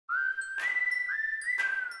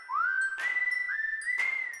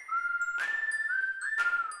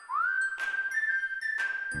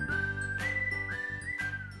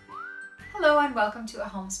Hello and welcome to A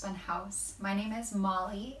Homespun House. My name is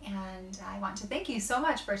Molly and I want to thank you so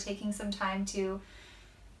much for taking some time to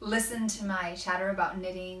listen to my chatter about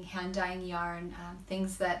knitting, hand dyeing yarn,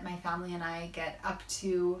 things that my family and I get up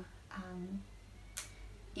to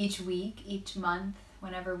each week, each month,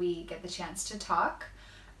 whenever we get the chance to talk.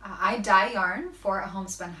 I dye yarn for A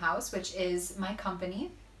Homespun House, which is my company.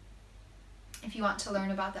 If you want to learn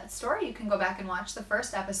about that story, you can go back and watch the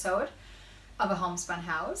first episode of A Homespun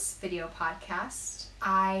House video podcast.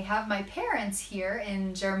 I have my parents here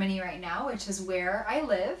in Germany right now, which is where I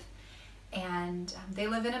live, and they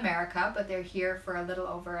live in America, but they're here for a little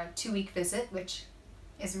over a 2-week visit, which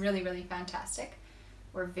is really fantastic.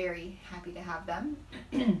 We're very happy to have them.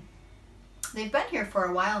 They've been here for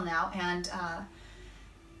a while now, and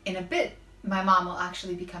in a bit my mom will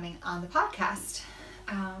actually be coming on the podcast,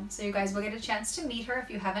 so you guys will get a chance to meet her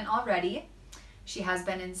if you haven't already. She has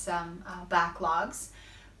been in some backlogs,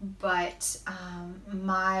 but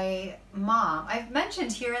my mom, I've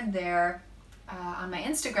mentioned here and there on my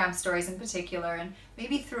Instagram stories in particular, and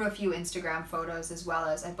maybe through a few Instagram photos as well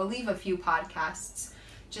as I believe a few podcasts,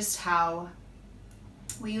 just how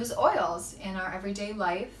we use oils in our everyday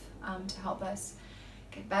life to help us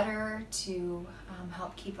get better, to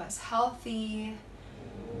help keep us healthy,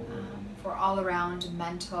 for all around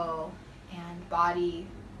mental and body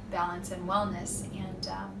balance and wellness. And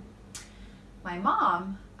my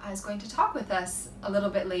mom is going to talk with us a little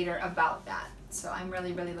bit later about that, so I'm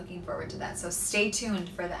really looking forward to that. So stay tuned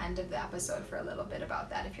for the end of the episode for a little bit about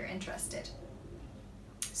that if you're interested.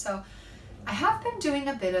 So I have been doing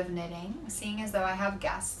a bit of knitting, seeing as though I have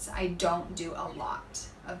guests. I don't do a lot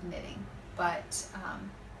of knitting, but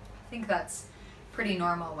I think that's pretty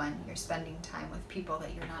normal when you're spending time with people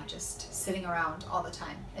that you're not just sitting around all the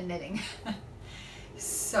time and knitting.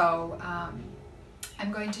 So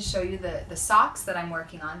I'm going to show you the socks that I'm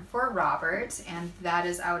working on for Robert, and that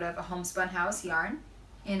is out of A Homespun House yarn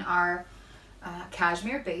in our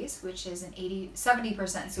cashmere base, which is an 70%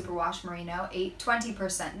 superwash merino,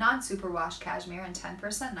 20% non-superwash cashmere, and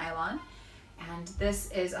 10% nylon. And this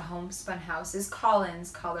is A Homespun House's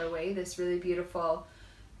Collins colorway, this really beautiful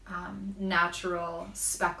natural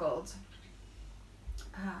speckled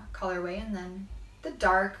colorway. And then the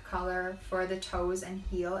dark color for the toes and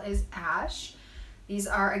heel is ash. These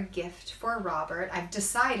are a gift for Robert. I've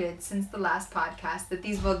decided since the last podcast that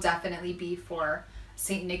these will definitely be for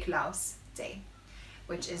St. Niklaus Day,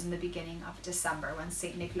 which is in the beginning of December, when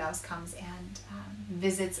St. Niklaus comes and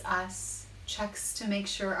visits us, checks to make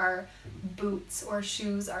sure our boots or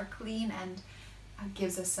shoes are clean, and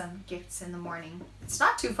gives us some gifts in the morning. It's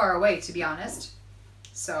not too far away, to be honest,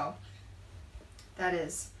 so that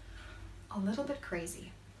is a little bit crazy.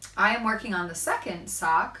 I am working on the second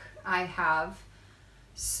sock. I have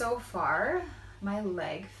so far my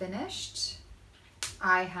leg finished.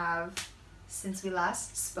 I have, since we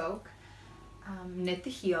last spoke, knit the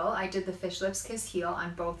heel. I did the fish lips kiss heel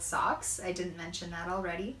on both socks. I didn't mention that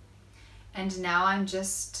already. And now I'm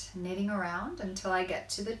just knitting around until I get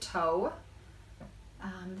to the toe.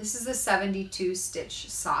 This is a 72 stitch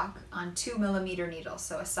sock on 2mm needle,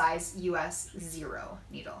 so a size US 0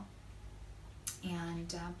 needle.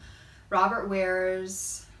 And Robert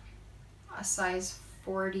wears a size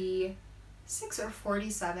 46 or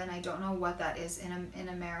 47. I don't know what that is in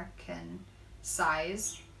American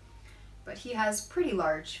size, but he has pretty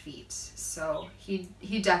large feet, so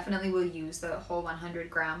he definitely will use the whole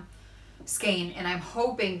 100-gram skein. And I'm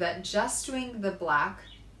hoping that just doing the black,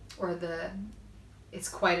 or it's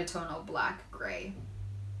quite a tonal black gray,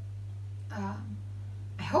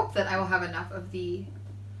 I hope that I will have enough of the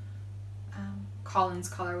Collins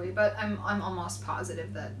colorway, but I'm almost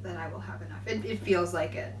positive that I will have enough. It feels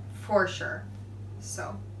like it for sure.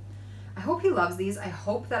 So I hope he loves these. I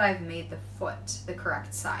hope that I've made the foot the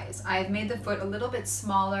correct size. I've made the foot a little bit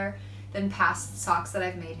smaller than past socks that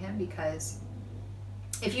I've made him, because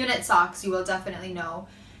if you knit socks, you will definitely know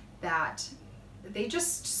that they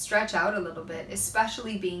just stretch out a little bit,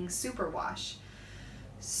 especially being superwash.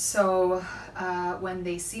 So when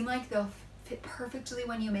they seem like they'll fit perfectly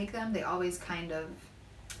when you make them, they always kind of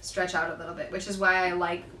stretch out a little bit, which is why I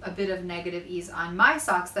like a bit of negative ease on my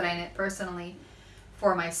socks that I knit personally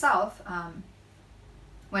for myself.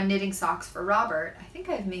 When knitting socks for Robert, I think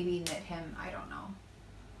I've maybe knit him, I don't know,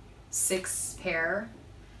 6 pair.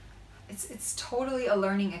 It's totally a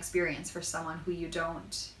learning experience for someone who you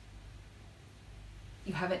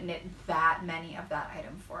haven't knit that many of that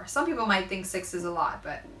item for. Some people might think 6 is a lot,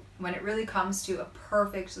 but when it really comes to a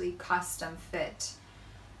perfectly custom fit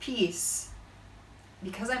piece,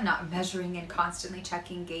 because I'm not measuring and constantly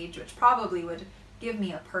checking gauge, which probably would give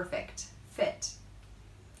me a perfect fit,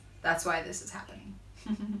 That's why this is happening.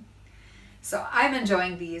 So I'm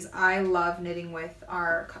enjoying these. I love knitting with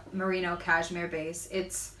our merino cashmere base.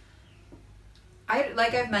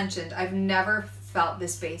 Like I've mentioned, I've never felt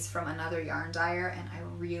this base from another yarn dyer, and I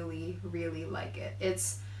really, really like it.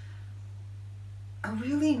 It's a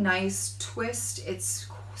really nice twist. It's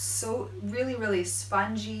so really, really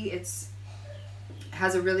spongy. It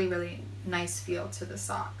has a really, really nice feel to the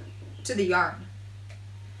sock, to the yarn.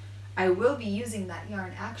 I will be using that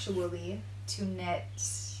yarn actually to knit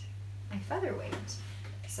my featherweight.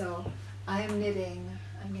 So I'm knitting,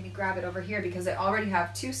 I'm going to grab it over here because I already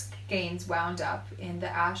have 2 skeins wound up in the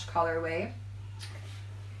ash colorway,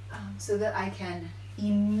 so that I can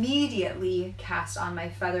immediately cast on my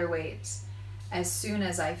featherweight as soon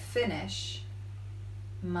as I finish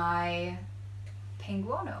my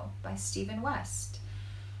Penguono by Stephen West.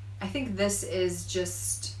 I think this is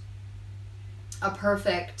just a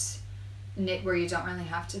perfect knit where you don't really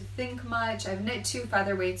have to think much. I've knit 2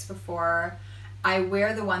 featherweights before. I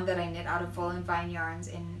wear the one that I knit out of Wool and Vine yarns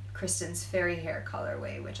in Kristen's Fairy Hair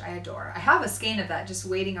colorway, which I adore. I have a skein of that just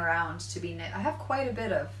waiting around to be knit. I have quite a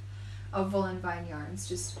bit of Wool and Vine yarns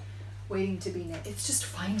just waiting to be knit. It's just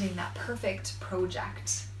finding that perfect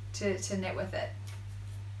project to knit with it.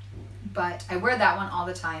 But I wear that one all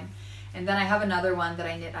the time. And then I have another one that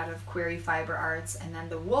I knit out of Query Fiber Arts, and then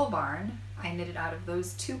the Wool Barn, I knit it out of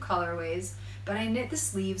those 2 colorways, but I knit the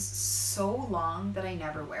sleeves so long that I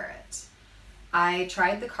never wear it. I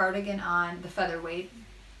tried the cardigan on, the featherweight,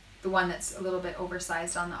 the one that's a little bit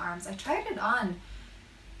oversized on the arms. I tried it on,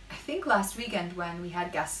 I think last weekend when we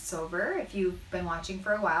had guests over. If you've been watching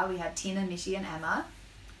for a while, we had Tina, Mishi, and Emma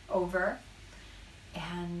over,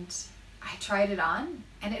 and I tried it on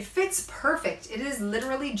and it fits perfect. It is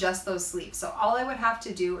literally just those sleeves. So all I would have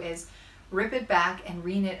to do is rip it back and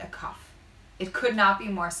re-knit a cuff. It could not be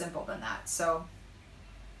more simple than that. So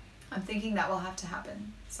I'm thinking that will have to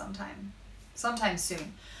happen sometime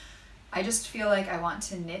soon. I just feel like I want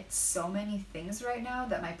to knit so many things right now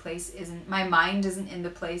that my mind isn't in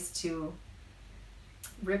the place to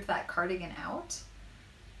rip that cardigan out.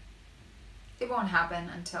 It won't happen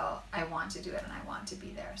until I want to do it and I want to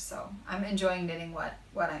be there. So I'm enjoying knitting what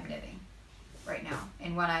I'm knitting right now.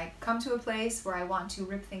 And when I come to a place where I want to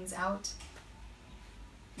rip things out,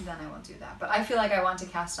 then I will do that. But I feel like I want to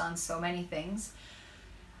cast on so many things.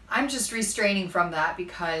 I'm just restraining from that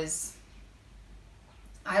because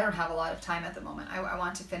I don't have a lot of time at the moment. I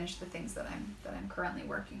want to finish the things that I'm currently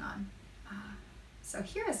working on. So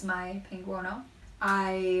here is my Penguono.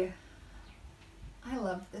 I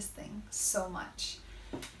love this thing so much.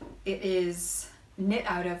 It is knit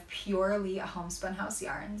out of purely a Homespun House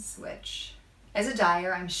yarns, which as a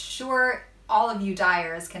dyer, I'm sure all of you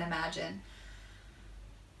dyers can imagine.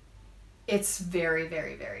 It's very,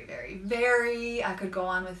 very, very, very, very, I could go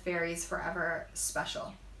on with varies forever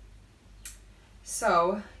special.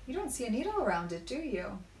 So you don't see a needle around it, do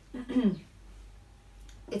you?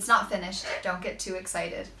 It's not finished. Don't get too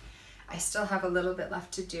excited. I still have a little bit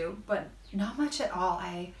left to do, but not much at all.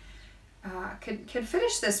 I could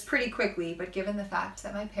finish this pretty quickly, but given the fact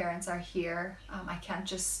that my parents are here, I can't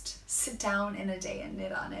just sit down in a day and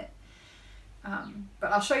knit on it.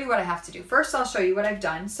 But I'll show you what I have to do. First, I'll show you what I've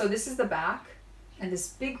done. So this is the back, and this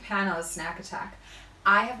big panel is Snack Attack.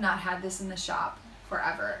 I have not had this in the shop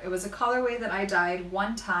forever. It was a colorway that I dyed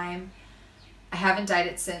one time. I haven't dyed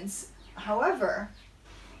it since. However,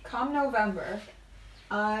 come November,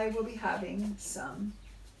 I will be having some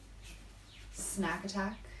Snack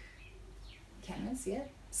Attack, can't even see it,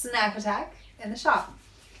 Snack Attack in the shop.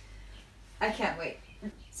 I can't wait.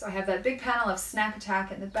 So I have that big panel of Snack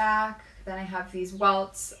Attack in the back. Then I have these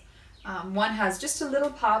welts. One has just a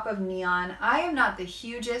little pop of neon. I am not the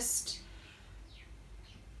hugest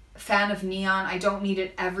fan of neon. I don't need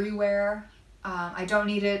it everywhere. I don't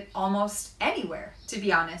need it almost anywhere, to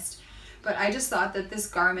be honest. But I just thought that this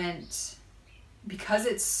garment, because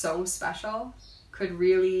it's so special, could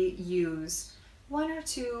really use 1 or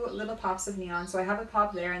 2 little pops of neon. So I have a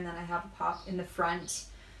pop there, and then I have a pop in the front.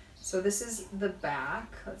 So this is the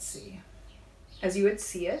back. Let's see. As you would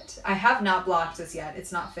see it. I have not blocked this yet.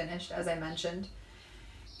 It's not finished, as I mentioned.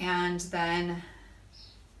 And then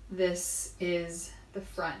this is the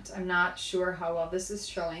front. I'm not sure how well this is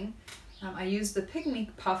showing. I used the Pygmy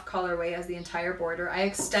Puff colorway as the entire border. I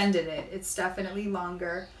extended it. It's definitely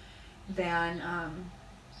longer than,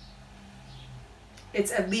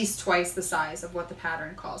 it's at least twice the size of what the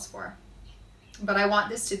pattern calls for. But I want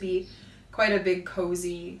this to be quite a big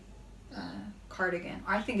cozy cardigan.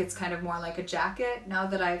 I think it's kind of more like a jacket now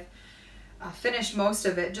that I've finished most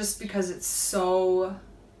of it, just because it's so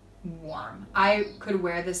warm. I could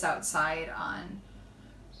wear this outside on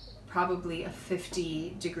probably a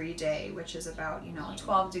 50-degree day, which is about, you know, a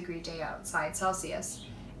 12-degree day outside Celsius.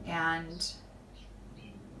 And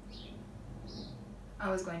I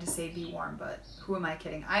was going to say be warm, but who am I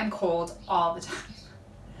kidding? I'm cold all the time.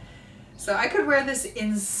 So I could wear this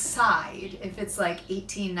inside if it's like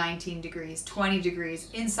 18, 19 degrees, 20 degrees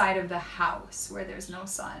inside of the house where there's no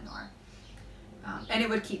sun, or and it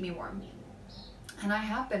would keep me warm. And I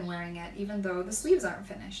have been wearing it even though the sleeves aren't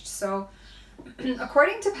finished. So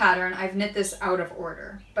according to pattern, I've knit this out of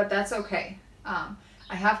order, but that's okay. I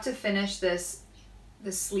have to finish this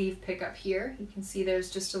sleeve pickup here. You can see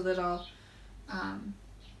there's just a little,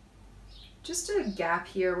 just a gap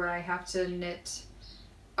here where I have to knit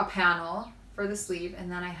a panel for the sleeve, and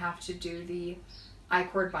then I have to do the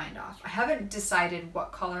I-cord bind off. I haven't decided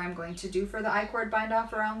what color I'm going to do for the I-cord bind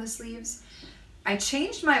off around the sleeves. I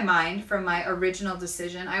changed my mind from my original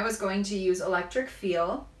decision. I was going to use electric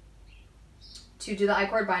feel to do the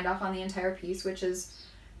I-cord bind off on the entire piece, which is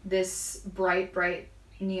this bright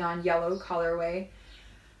neon yellow colorway.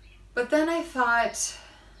 But then I thought,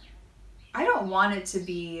 I don't want it to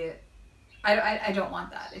be, I don't want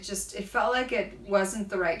that. It felt like it wasn't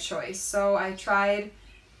the right choice. So I tried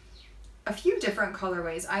a few different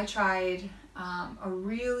colorways. I tried a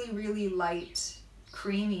really light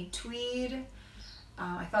creamy tweed.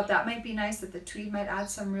 I thought that might be nice, that the tweed might add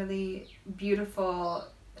some really beautiful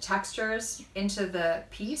textures into the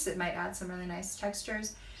piece. It might add some really nice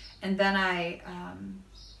textures. And then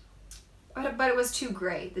but it was too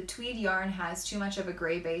gray. The tweed yarn has too much of a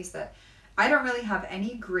gray base that I don't really have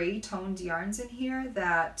any gray toned yarns in here,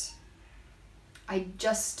 that I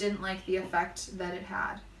just didn't like the effect that it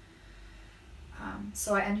had.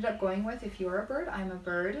 So I ended up going with If You're a Bird, I'm a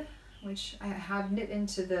Bird, which I have knit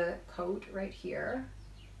into the coat right here.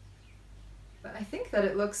 But I think that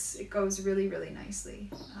it goes really nicely.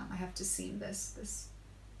 I have to seam this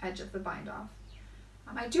edge of the bind off.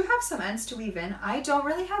 I do have some ends to weave in. I don't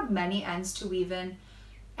really have many ends to weave in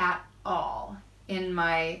at all in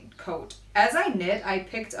my coat. As I knit, I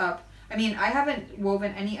picked up, I haven't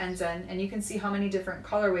woven any ends in, and you can see how many different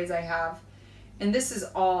colorways I have. And this is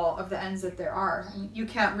all of the ends that there are. You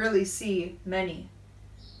can't really see many.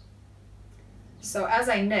 So as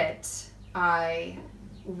I knit, I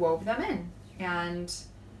wove them in, and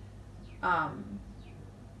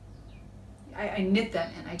I knit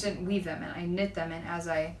them in. I didn't weave them in. I knit them in as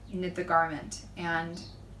I knit the garment. And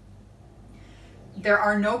there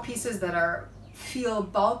are no pieces that feel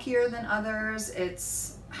bulkier than others.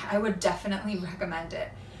 I would definitely recommend it.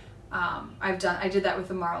 I did that with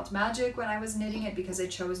the Marled Magic when I was knitting it, because I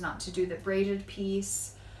chose not to do the braided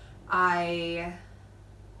piece. I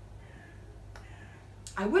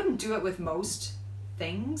wouldn't do it with most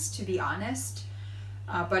things, to be honest.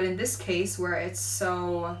 But in this case, where it's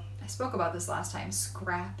so, I spoke about this last time,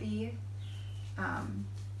 scrappy,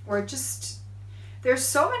 or just, there's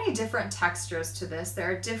so many different textures to this.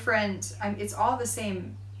 There are different, it's all the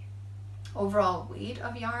same overall weight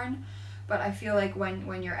of yarn, but I feel like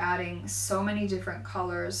when you're adding so many different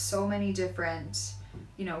colors, so many different,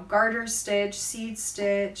 garter stitch, seed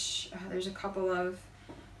stitch, there's a couple of,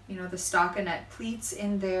 the stockinette pleats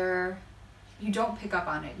in there, you don't pick up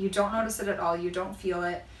on it. You don't notice it at all. You don't feel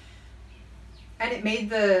it. And it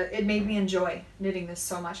made me enjoy knitting this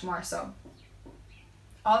so much more. So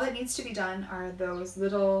all that needs to be done are those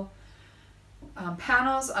little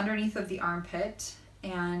panels underneath of the armpit,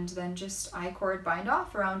 and then just I-cord bind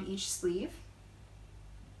off around each sleeve.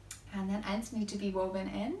 And then ends need to be woven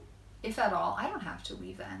in, if at all. I don't have to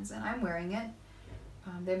weave the ends in. I'm wearing it.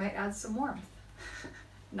 They might add some warmth.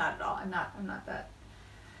 Not at all. I'm not that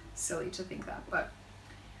silly to think that, but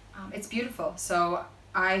it's beautiful. So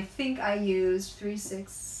I think I used 3,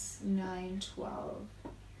 6, 9, 12,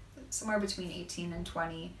 somewhere between 18 and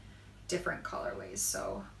 20 different colorways.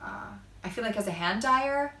 So I feel like as a hand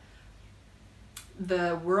dyer,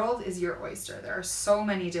 the world is your oyster. There are so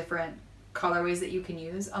many different colorways that you can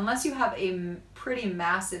use, unless you have a pretty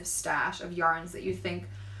massive stash of yarns that you think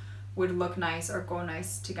would look nice or go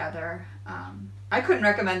nice together. I couldn't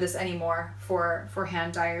recommend this anymore for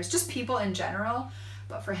hand dyers, just people in general,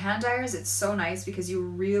 but for hand dyers it's so nice because you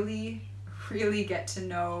really get to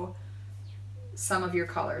know some of your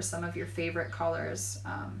colors, some of your favorite colors.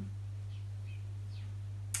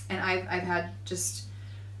 And I've had just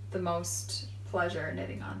the most pleasure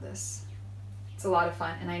knitting on this. It's a lot of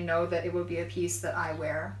fun, and I know that it will be a piece that I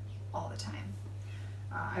wear all the time.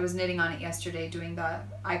 I was knitting on it yesterday doing the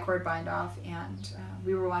I-cord bind off, and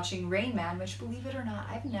we were watching Rain Man, which, believe it or not,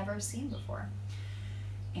 I've never seen before.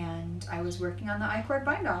 And I was working on the I-cord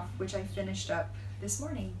bind off, which I finished up this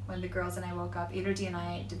morning when the girls and I woke up. Elodie and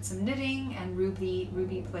I did some knitting, and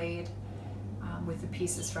Ruby played with the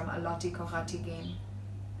pieces from a Lotti Korati game.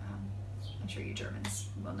 I'm sure you Germans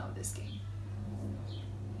will know this game.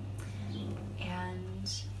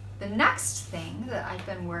 And the next thing that I've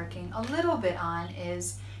been working a little bit on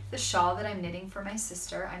is the shawl that I'm knitting for my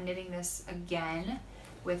sister. I'm knitting this again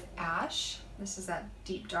with ash. This is that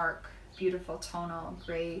deep dark, beautiful tonal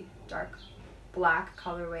gray, dark black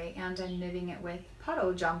colorway, and I'm knitting it with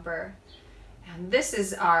Puddle Jumper. And this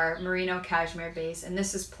is our merino cashmere base, and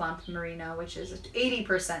this is plump merino, which is 80%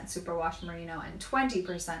 superwash merino and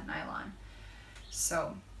 20% nylon.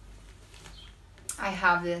 So I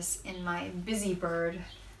have this in my Busy Bird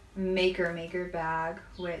maker bag,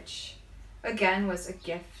 which again was a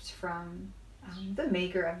gift from the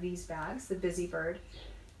maker of these bags, the Busy Bird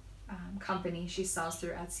company. She sells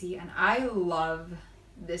through Etsy, and I love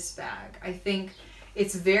this bag. I think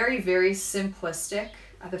it's very, very simplistic.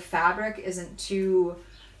 The fabric isn't too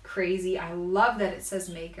crazy. I love that it says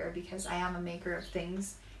maker, because I am a maker of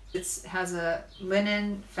things. It has a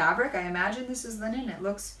linen fabric. I imagine this is linen. It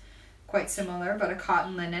looks quite similar, but a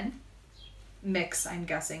cotton linen mix, I'm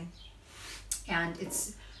guessing. And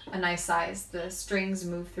it's a nice size. The strings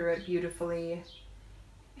move through it beautifully,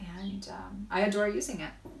 and I adore using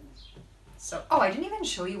it. So, oh, I didn't even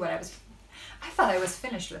show you what I thought I was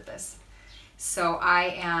finished with this. So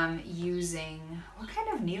I am using, what kind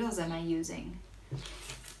of needles am I using?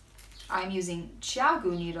 I'm using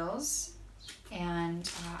Chiagu needles, and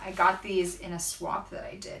I got these in a swap that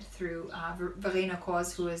I did through Verena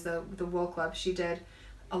Koz, who is the Wool Club. She did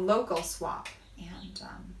a local swap, and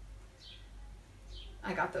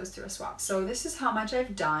I got those through a swap. So this is how much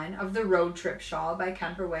I've done of the Road Trip shawl by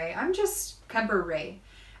Kemper Ray. I'm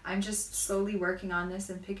just slowly working on this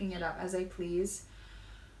and picking it up as I please.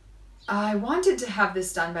 I wanted to have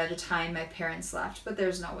this done by the time my parents left, but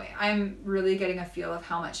there's no way. I'm really getting a feel of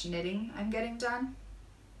how much knitting I'm getting done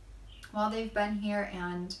while they've been here,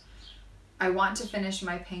 and I want to finish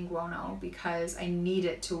my penguono because I need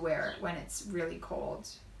it to wear when it's really cold.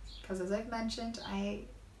 Because as I've mentioned, I'm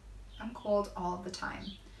cold all the time.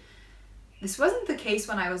 This wasn't the case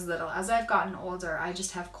when I was little. As I've gotten older, I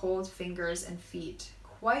just have cold fingers and feet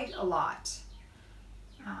quite a lot.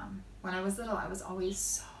 When I was little, I was always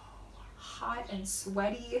so hot and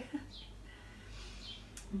sweaty.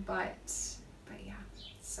 but yeah,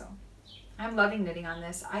 so I'm loving knitting on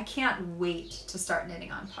this. I can't wait to start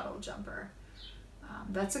knitting on Puddle Jumper.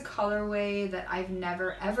 That's a colorway that I've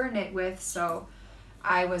never ever knit with, so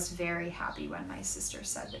I was very happy when my sister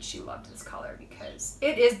said that she loved this color, because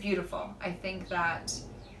it is beautiful. I think that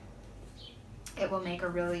it will make a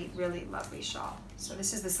really, really lovely shawl. So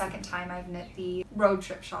this is the second time I've knit the Road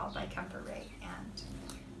Trip shawl by Kemper Ray, and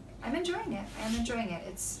I'm enjoying it. I'm enjoying it.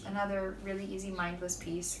 It's another really easy mindless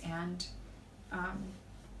piece, and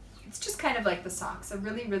it's just kind of like the socks, a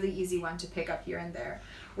really, really easy one to pick up here and there.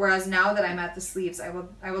 Whereas now that I'm at the sleeves, I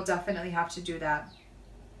will definitely have to do that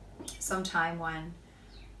sometime when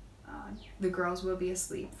the girls will be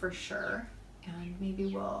asleep for sure, and maybe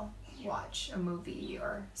we'll watch a movie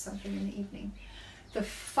or something in the evening. The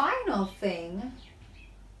final thing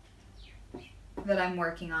that I'm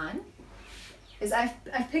working on is I've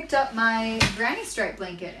picked up my granny stripe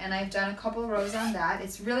blanket, and I've done a couple rows on that.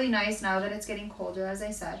 It's really nice now that it's getting colder, as I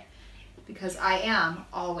said, because I am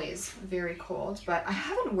always very cold, but I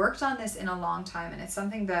haven't worked on this in a long time, and it's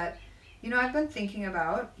something that, you know, I've been thinking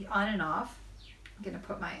about on and off. I'm gonna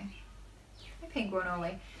put my penguin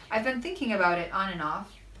away. I've been thinking about it on and off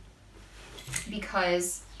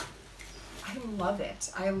because I love it.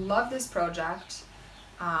 I love this project.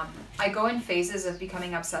 I go in phases of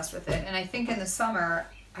becoming obsessed with it, and I think in the summer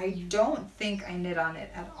I don't think I knit on it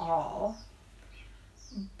at all,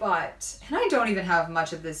 but, and I don't even have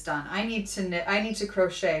much of this done. I need to knit, I need to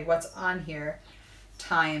crochet what's on here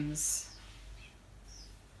times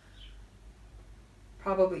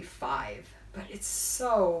probably 5, but it's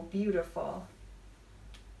so beautiful.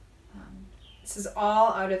 This is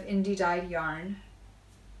all out of indie dyed yarn,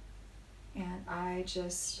 and I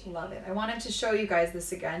just love it. I wanted to show you guys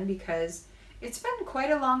this again because it's been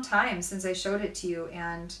quite a long time since I showed it to you,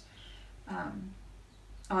 and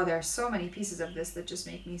oh, there are so many pieces of this that just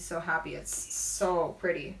make me so happy. It's so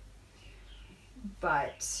pretty.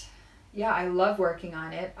 But yeah, I love working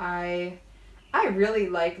on it. I really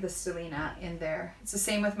like the stellina in there. It's the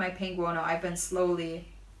same with my penguono. I've been slowly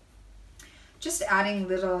just adding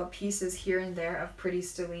little pieces here and there of pretty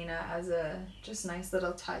stellina as a just nice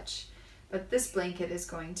little touch. But this blanket is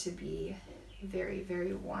going to be very,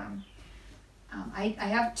 very warm. I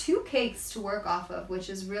have 2 cakes to work off of, which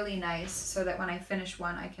is really nice, so that when I finish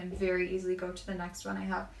one, I can very easily go to the next one. I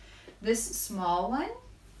have this small one,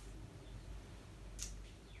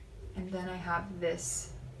 and then I have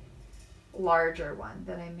this larger one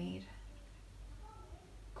that I made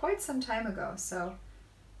quite some time ago. So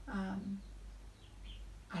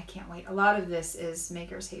I can't wait. A lot of this is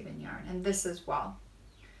Maker's Haven yarn, and this as well.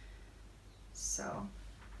 So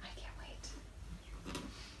I can't wait.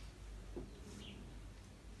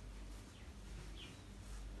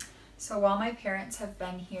 So while my parents have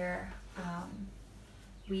been here,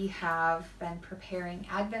 we have been preparing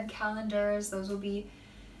advent calendars. Those will be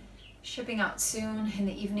shipping out soon. In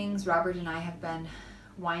the evenings, Robert and I have been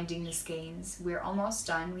winding the skeins. We're almost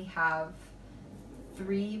done. We have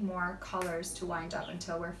 3 more colors to wind up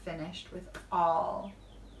until we're finished with all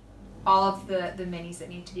of the minis that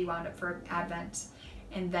need to be wound up for Advent.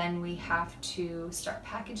 And then we have to start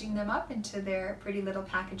packaging them up into their pretty little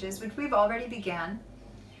packages, which we've already began.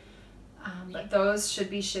 But those should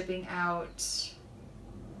be shipping out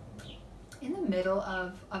in the middle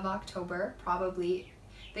of October, probably.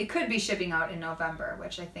 They could be shipping out in November,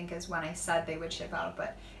 which I think is when I said they would ship out,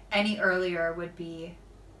 but any earlier would be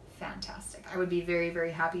fantastic. I would be very,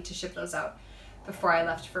 very happy to ship those out before I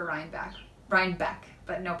left for Rhinebeck,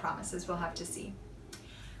 but no promises. We'll have to see.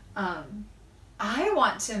 I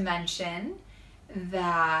want to mention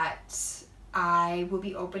that I will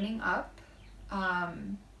be opening up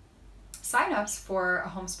sign-ups for a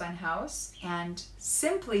Homespun House and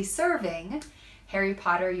Simply Serving Harry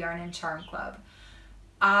Potter Yarn and Charm Club.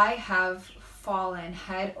 I have fallen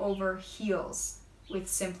head over heels with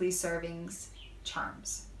Simply Serving's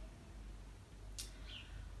charms.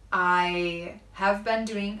 I have been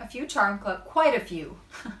doing a few charm club, quite a few,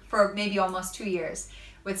 for maybe almost 2 years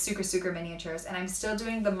with Sucre Miniatures, and I'm still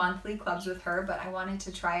doing the monthly clubs with her, but I wanted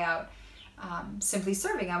to try out Simply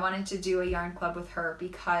Serving. I wanted to do a yarn club with her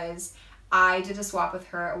because I did a swap with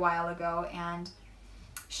her a while ago, and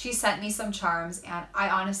she sent me some charms, and I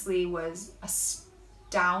honestly was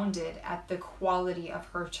astounded at the quality of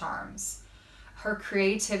her charms, her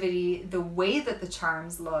creativity, the way that the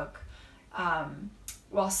charms look.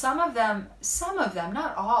 While some of them,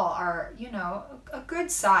 not all, are, you know, a good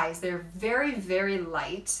size. They're very, very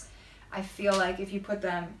light. I feel like if you put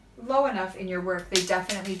them low enough in your work, they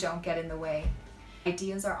definitely don't get in the way.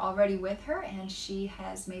 Ideas are already with her, and she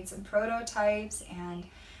has made some prototypes, and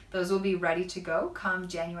those will be ready to go come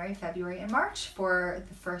January, February, and March for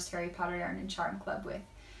the first Harry Potter Yarn and Charm Club with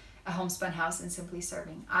a Homespun House and Simply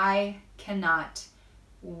Serving. I cannot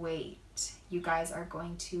wait. You guys are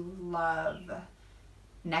going to love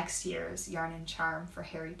next year's Yarn and Charm for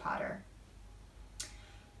Harry Potter.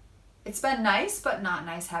 It's been nice, but not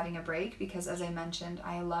nice having a break because, as I mentioned,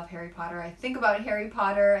 I love Harry Potter. I think about Harry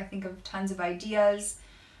Potter. I think of tons of ideas,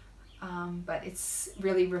 but it's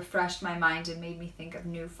really refreshed my mind and made me think of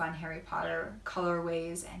new fun Harry Potter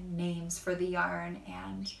colorways and names for the yarn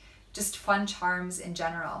and just fun charms in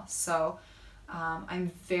general. So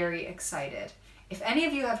I'm very excited. If any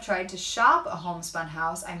of you have tried to shop a Homespun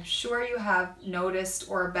House, I'm sure you have noticed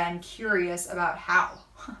or been curious about how,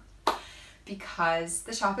 because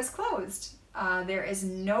the shop is closed. There is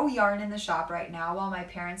no yarn in the shop right now while my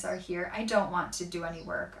parents are here. I don't want to do any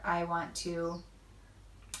work. We're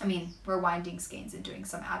winding skeins and doing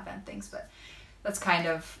some Advent things, but that's kind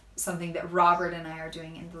of something that Robert and I are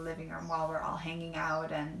doing in the living room while we're all hanging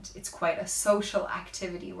out, and it's quite a social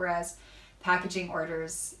activity, whereas packaging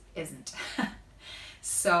orders isn't.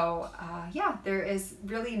 So yeah, there is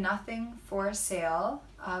really nothing for sale,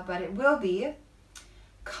 but it will be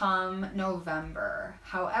come November.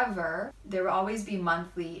 However, there will always be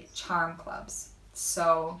monthly charm clubs.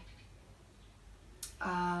 So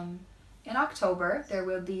in October, there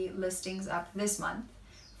will be listings up this month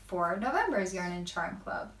for November's Yarn and Charm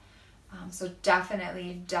Club. So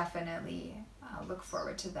definitely look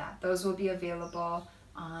forward to that. Those will be available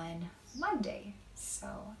on Monday. So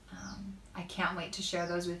I can't wait to share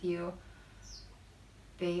those with you.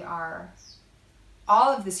 They are,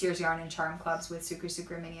 all of this year's Yarn and Charm Clubs with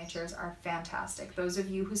Sucre Miniatures are fantastic. Those of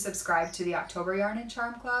you who subscribe to the October Yarn and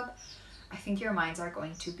Charm Club, I think your minds are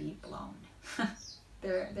going to be blown.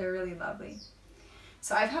 They're really lovely.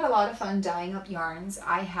 So I've had a lot of fun dyeing up yarns.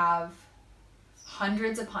 I have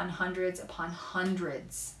hundreds upon hundreds upon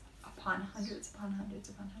hundreds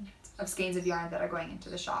of skeins of yarn that are going into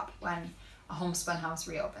the shop when a Homespun House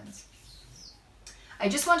reopens. I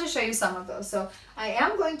just want to show you some of those. So I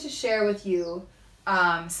am going to share with you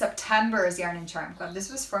September's Yarn and Charm Club.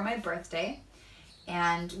 This was for my birthday,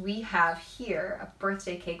 and we have here a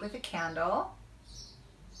birthday cake with a candle.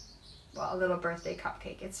 well, a little birthday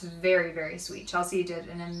cupcake. It's very, very sweet. Chelsea did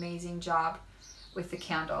an amazing job with the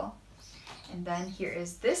candle. And then here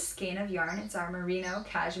is this skein of yarn. It's our merino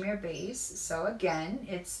cashmere base. So again,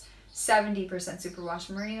 it's 70% superwash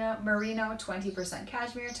merino, 20%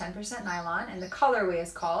 cashmere, 10% nylon, and the colorway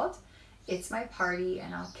is called It's My Party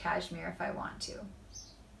and I'll Cashmere If I Want To.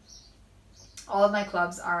 All of my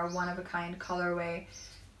clubs are a one-of-a-kind colorway.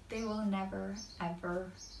 They will never,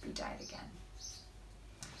 ever be dyed again.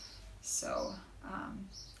 So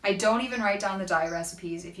I don't even write down the dye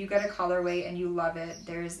recipes. If you get a colorway and you love it,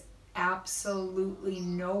 there's absolutely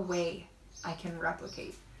no way I can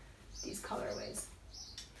replicate these colorways.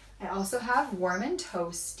 I also have Warm and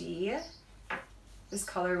Toasty. This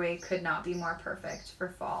colorway could not be more perfect for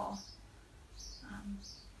fall.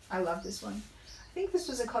 I love this one. I think this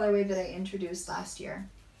was a colorway that I introduced last year.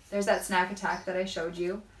 There's that Snack Attack that I showed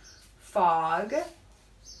you. Fog.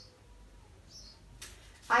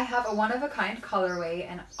 I have a one-of-a-kind colorway,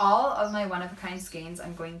 and all of my one-of-a-kind skeins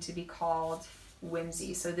I'm going to be called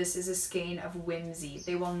Whimsy. So this is a skein of Whimsy.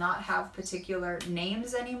 They will not have particular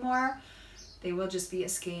names anymore. They will just be a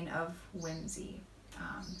skein of Whimsy.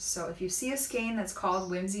 So if you see a skein that's called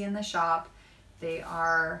Whimsy in the shop, they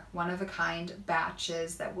are one-of-a-kind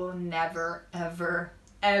batches that will never, ever,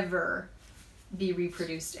 ever be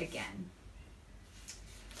reproduced again.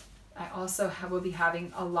 I also will be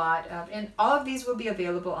having a lot of, and all of these will be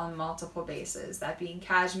available on multiple bases, that being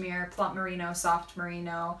cashmere, plump merino, soft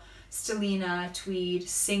merino, stellina, tweed,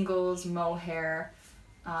 singles, mohair,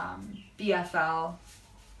 BFL.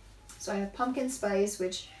 So I have pumpkin spice,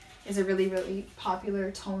 which is a really, really popular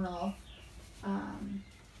tonal.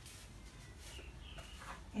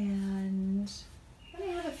 And then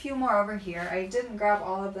I have a few more over here. I didn't grab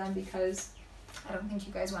all of them because I don't think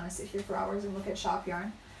you guys want to sit here for hours and look at shop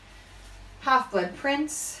yarn. Half-Blood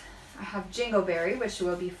Prince. I have Jingleberry, which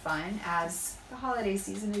will be fun as the holiday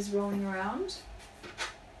season is rolling around.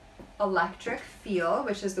 Electric Feel,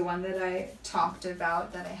 which is the one that I talked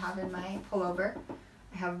about that I have in my pullover.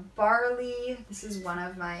 I have Barley. This is one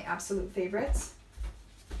of my absolute favorites.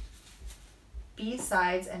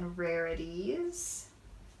 B-Sides and Rarities.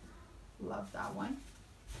 Love that one.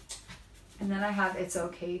 And then I have It's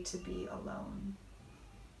Okay to Be Alone.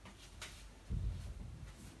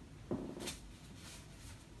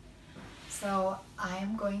 So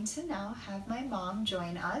I'm going to now have my mom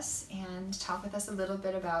join us and talk with us a little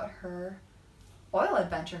bit about her oil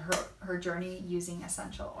adventure, her journey using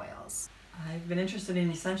essential oils. I've been interested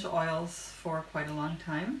in essential oils for quite a long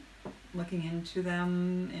time, looking into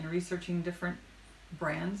them and researching different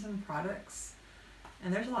brands and products.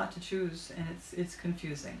 And there's a lot to choose, and it's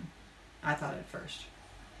confusing, I thought at first.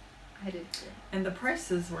 I did too. And the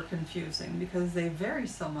prices were confusing because they vary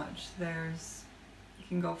so much.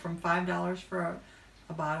 You can go from $5 for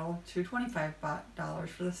a bottle to $25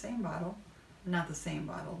 for the same bottle. Not the same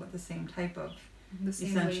bottle, but the same type of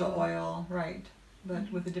essential oil, right?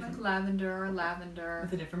 But with a different, like lavender or lavender.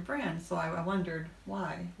 with a different brand. So I wondered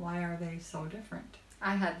why are they so different?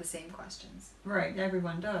 I had the same questions. Right,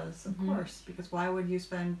 everyone does, of course, because why would you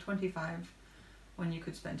spend 25 when you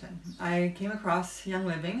could spend 10? I came across Young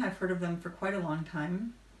Living. I've heard of them for quite a long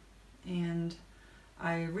time, and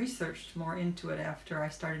I researched more into it after I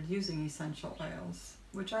started using essential oils,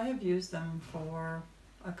 which I have used them for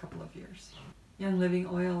a couple of years. Young Living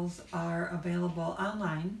oils are available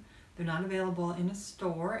online. They're not available in a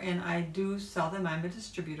store, and I do sell them. I'm a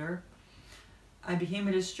distributor. I became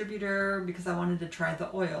a distributor because I wanted to try the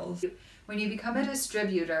oils. When you become a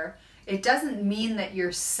distributor, it doesn't mean that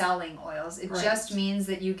you're selling oils. It just means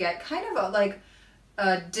that you get kind of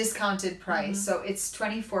a discounted price. So it's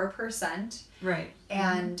 24%. Right.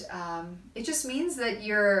 And it just means that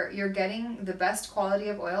you're getting the best quality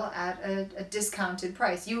of oil at a discounted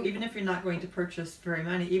price. Even if you're not going to purchase very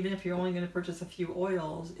many, even if you're only going to purchase a few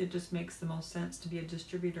oils, it just makes the most sense to be a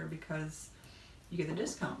distributor because you get a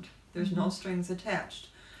discount. There's no strings attached.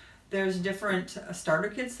 There's different starter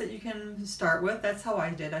kits that you can start with. That's how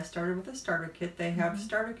I did. I started with a starter kit. They have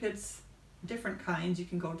starter kits, different kinds. You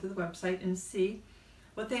can go to the website and see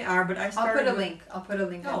what they are. But I started I'll put a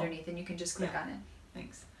link underneath, and you can just click on it.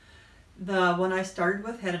 Thanks. The one I started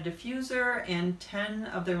with had a diffuser and 10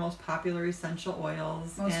 of their most popular essential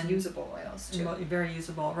oils. Most usable oils too. Very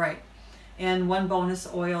usable, right. And one bonus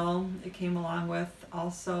oil it came along with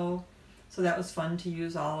also. So that was fun to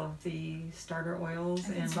use all of the starter oils.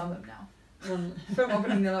 I can smell them now. Well, From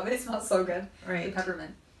opening them up, they smell so good. Right. The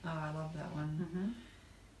peppermint. Oh, I love that one.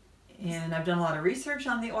 And I've done a lot of research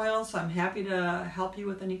on the oil, so I'm happy to help you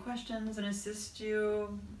with any questions and assist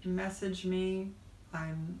you. Message me.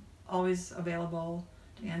 I'm always available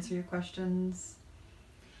to answer your questions.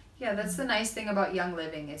 Yeah, that's the nice thing about Young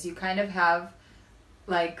Living is you kind of have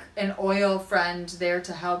like an oil friend there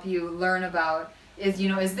to help you learn about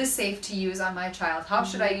is this safe to use on my child? How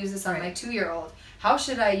should I use this on my 2-year-old? How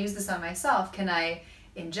should I use this on myself? Can I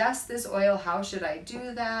ingest this oil? How should I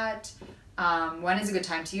do that? When is a good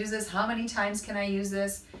time to use this? How many times can I use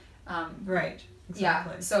this? Right.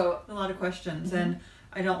 Exactly. Yeah. So a lot of questions, and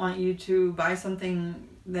I don't want you to buy something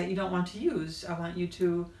that you don't want to use. I want you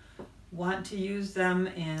to want to use them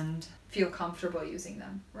and feel comfortable using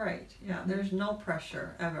them. Right. Yeah. There's no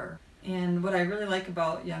pressure ever. And what I really like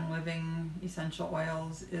about Young Living essential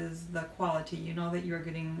oils is the quality. You know that you're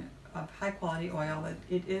getting a high quality oil. That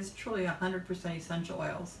it is truly 100% essential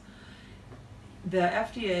oils. The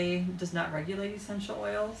FDA does not regulate essential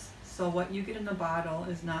oils, so what you get in a bottle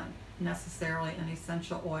is not necessarily an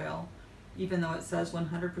essential oil, even though it says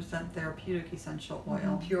 100% therapeutic essential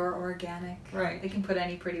oil. Pure organic. Right. They can put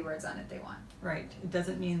any pretty words on it they want. Right. It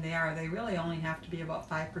doesn't mean they are. They really only have to be about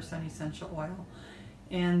 5% essential oil.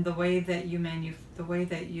 And the way that you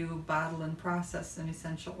bottle and process an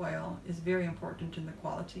essential oil is very important in the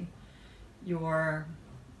quality. You'll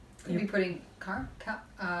be putting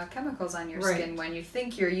chemicals on your skin when you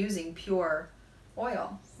think you're using pure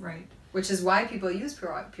oil. Right. Which is why people use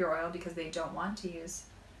pure oil, because they don't want to use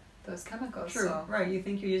those chemicals. True. So. Right. You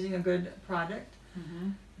think you're using a good product,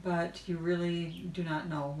 but you really do not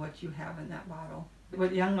know what you have in that bottle.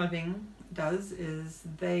 What Young Living does is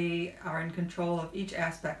they are in control of each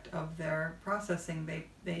aspect of their processing.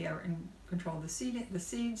 They are in control of the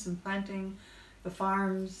seeds and planting, the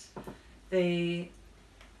farms. They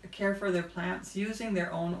care for their plants using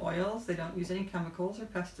their own oils. They don't use any chemicals or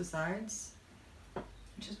pesticides.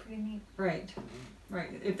 Which is pretty neat. Right.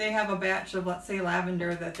 Right. If they have a batch of, let's say,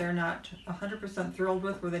 lavender that they're not 100% thrilled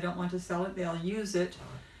with, where they don't want to sell it, they'll use it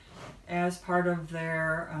as part of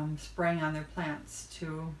their spraying on their plants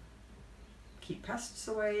to keep pests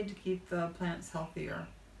away, to keep the plants healthier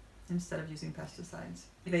instead of using pesticides.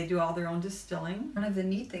 They do all their own distilling. One of the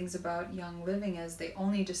neat things about Young Living is they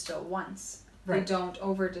only distill once. Right. They don't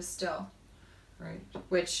over distill. Right.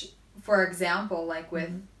 Which, for example, like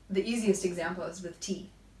with the easiest example is with tea.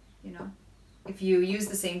 You know, if you use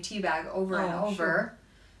the same tea bag over and over,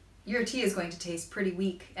 your tea is going to taste pretty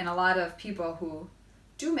weak. And a lot of people who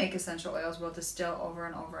do make essential oils will distill over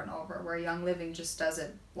and over and over, where Young Living just does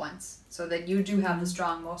it once, so that you do have the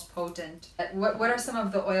strong, most potent. What are some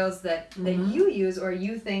of the oils that you use, or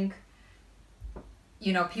you think,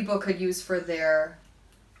 you know, people could use for their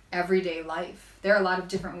everyday life? There are a lot of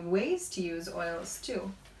different ways to use oils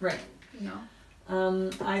too. Right. You know.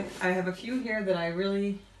 I have a few here that I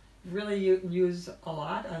really use a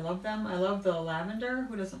lot. I love them. I love the lavender.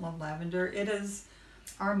 Who doesn't love lavender? It is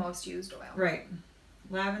our most used oil. Right.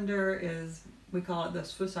 Lavender is, we call it the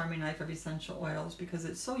Swiss Army knife of essential oils because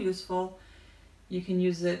it's so useful. You can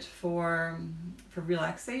use it for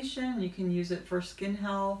relaxation. You can use it for skin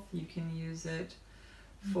health. You can use it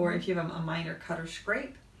for if you have a minor cut or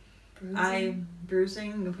scrape.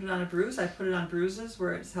 Bruising. You put it on a bruise. I put it on bruises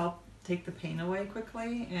where it's helped take the pain away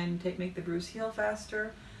quickly and make the bruise heal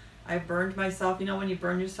faster. I burned myself. You know when you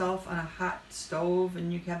burn yourself on a hot stove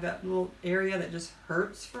and you have that little area that just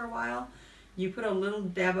hurts for a while? You put a little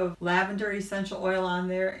dab of lavender essential oil on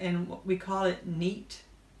there, and we call it neat.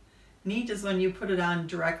 Neat is when you put it on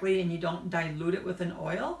directly and you don't dilute it with an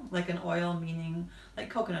oil, like an oil meaning like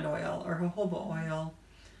coconut oil or jojoba oil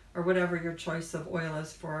or whatever your choice of oil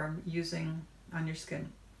is for using on your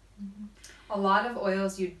skin. A lot of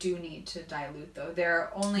oils you do need to dilute, though. There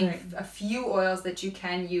are only a few oils that you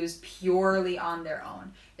can use purely on their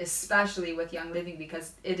own, especially with Young Living,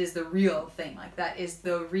 because it is the real thing. Like, that is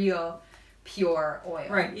the real pure oil.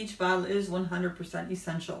 Right. Each bottle is 100%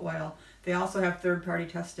 essential oil. They also have third-party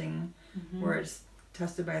testing where it's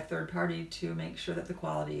tested by a third party to make sure that the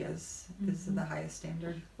quality is the highest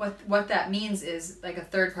standard. What that means is, like, a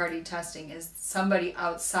third-party testing is somebody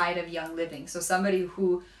outside of Young Living. So somebody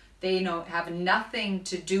who they know have nothing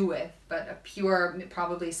to do with, but a pure,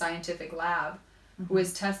 probably scientific lab who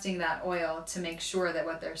is testing that oil to make sure that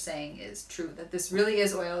what they're saying is true, that this really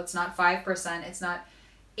is oil. It's not 5%, it's not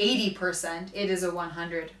 80%, it is a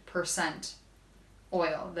 100%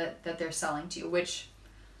 oil that they're selling to you, which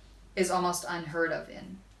is almost unheard of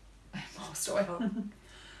in most oil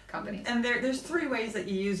companies. And there's 3 ways that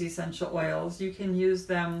you use essential oils. You can use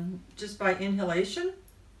them just by inhalation,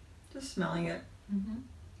 just smelling it.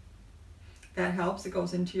 That helps. It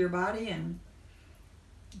goes into your body and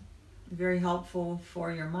very helpful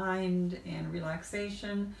for your mind and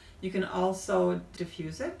relaxation. You can also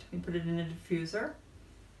diffuse it. You can put it in a diffuser,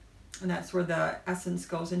 and that's where the essence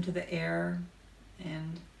goes into the air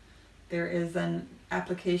and there is an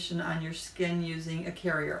application on your skin using a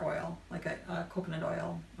carrier oil, like a coconut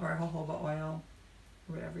oil or a jojoba oil,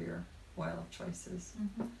 or whatever your oil of choice is.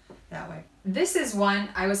 That way. This is one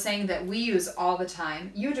I was saying that we use all the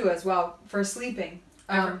time. You do as well for sleeping.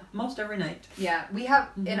 Most every night. Yeah, we have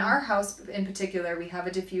in our house in particular, we have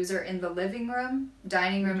a diffuser in the living room,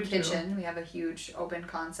 dining room, kitchen. Too. We have a huge open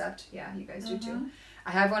concept. Yeah, you guys do too.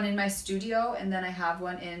 I have one in my studio, and then I have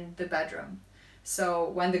one in the bedroom. So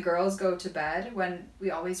when the girls go to bed, when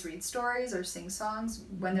we always read stories or sing songs,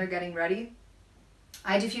 when they're getting ready,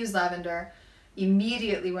 I diffuse lavender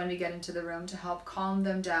immediately when we get into the room to help calm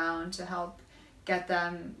them down, to help get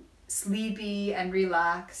them sleepy and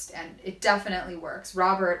relaxed, and it definitely works.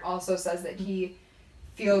 Robert also says that he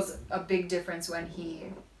feels a big difference when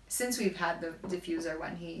since we've had the diffuser,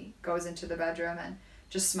 when he goes into the bedroom and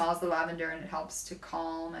just smells the lavender, and it helps to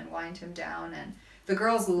calm and wind him down. And the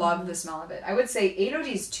girls love the smell of it. I would say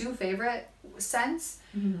AOD's two favorite scents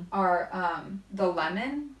are the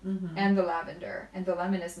lemon and the lavender. And the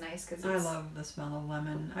lemon is nice because I love the smell of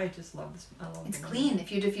lemon. I just love the smell. It's clean.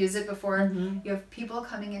 If you diffuse it before you have people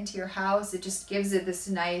coming into your house, it just gives it this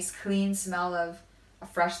nice clean smell of a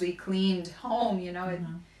freshly cleaned home, you know.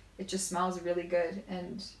 It just smells really good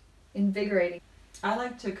and invigorating. I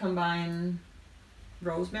like to combine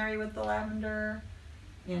rosemary with the lavender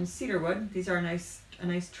and cedarwood. These are a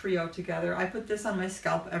nice trio together. I put this on my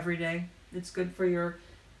scalp every day. It's good for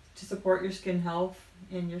to support your skin health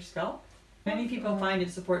in your scalp. Many people find it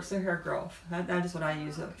supports their hair growth. That is what I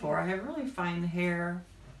use it for. I have really fine hair,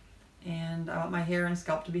 and I want my hair and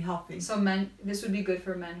scalp to be healthy. So this would be good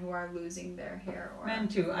for men who are losing their hair, or men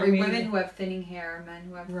too. Or women who have thinning hair, men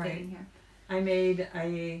who have thinning hair. I made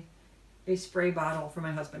a spray bottle for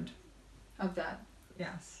my husband. Of that.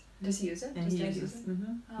 Yes. Does he use it? And he uses it.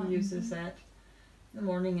 He uses that in the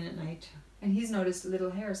morning and at night. And he's noticed little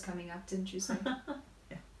hairs coming up, didn't you say?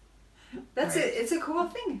 Yeah. That's it. It's a cool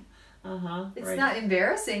thing. It's not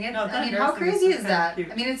embarrassing. No, I mean, how crazy is that?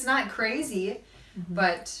 I mean, it's not crazy,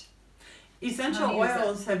 but essential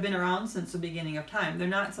oils have been around since the beginning of time. They're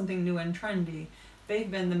not something new and trendy. They've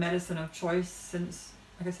been the medicine of choice since,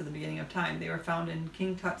 like I said, the beginning of time. They were found in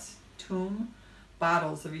King Tut's tomb,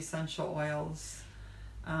 bottles of essential oils.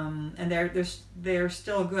 And they're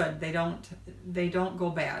still good. They don't go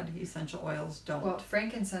bad. Essential oils don't. Well,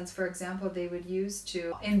 frankincense, for example, they would use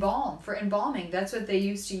to embalming. That's what they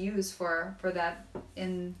used to use for that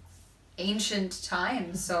in ancient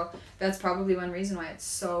times. So that's probably one reason why it's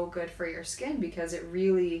so good for your skin, because it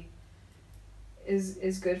really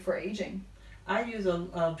is good for aging. I use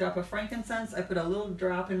a drop of frankincense. I put a little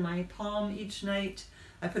drop in my palm each night.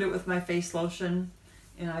 I put it with my face lotion,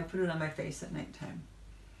 and I put it on my face at nighttime.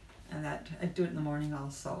 And that I do it in the morning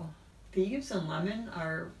also. Thieves and lemon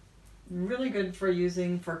are really good for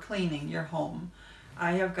using for cleaning your home.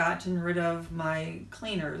 I have gotten rid of my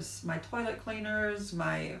cleaners, my toilet cleaners,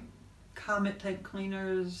 my Comet type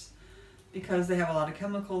cleaners, because they have a lot of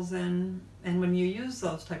chemicals in. And when you use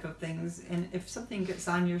those type of things, and if something gets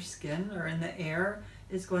on your skin or in the air,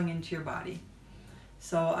 it's going into your body.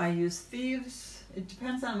 So I use Thieves. It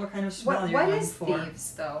depends on what kind of smell you're going for. What is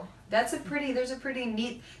Thieves though? There's a pretty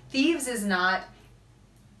neat. Thieves is not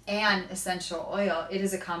an essential oil. It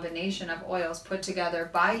is a combination of oils put together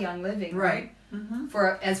by Young Living, right?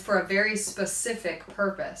 For a very specific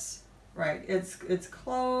purpose. Right. It's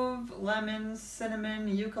clove, lemon, cinnamon,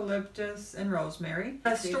 eucalyptus, and rosemary.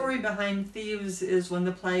 The story behind Thieves is when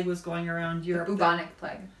the plague was going around Europe. The bubonic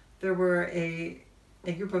plague. There were a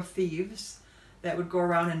group of thieves that would go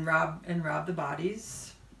around and rob the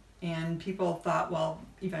bodies. And people thought, well,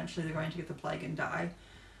 eventually they're going to get the plague and die.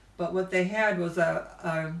 But what they had was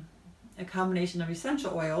a combination of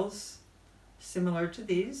essential oils similar to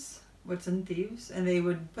these, what's in Thieves, and they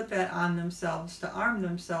would put that on themselves to arm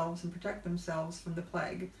themselves and protect themselves from the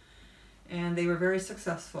plague. And they were very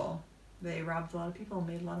successful. They robbed a lot of people and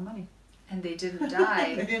made a lot of money. And they didn't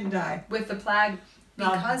die. They didn't die. With the plague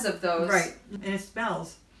because of those. Right. And it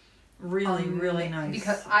smells really nice.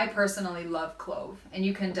 Because I personally love clove, and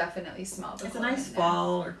you can definitely smell the It's clove. It's a nice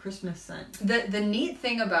fall or Christmas scent. The neat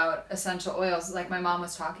thing about essential oils, like my mom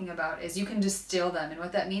was talking about, is you can distill them, and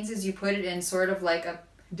what that means is you put it in sort of like a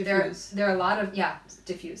diffuse. There are a lot of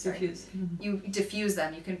diffuse. You diffuse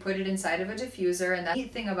them. You can put it inside of a diffuser, and the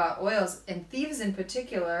neat thing about oils, and Thieves in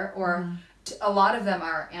particular, or a lot of them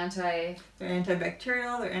are They're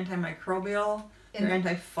antibacterial. They're antimicrobial. They're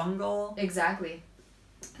antifungal. Exactly.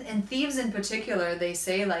 And Thieves in particular, they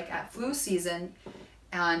say, like at flu season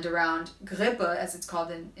and around Grippe, as it's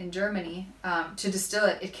called in Germany, to distill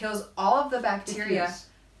it, it kills all of the bacteria. Diffuse.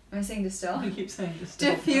 Am I saying distill? You keep saying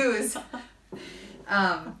distill. Diffuse.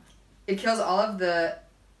 It kills all of the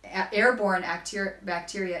airborne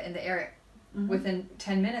bacteria in the air within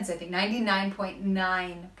 10 minutes, I think.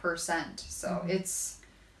 99.9%. So it's...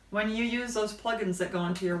 When you use those plugins that go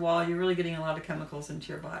into your wall, you're really getting a lot of chemicals into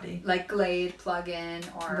your body. Like Glade plug-in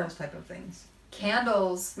or... Those type of things.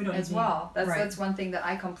 Candles as well. That's one thing that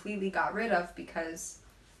I completely got rid of because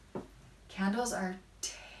candles are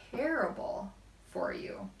terrible for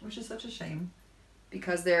you. Which is such a shame.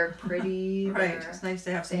 Because they're pretty. Right. It's nice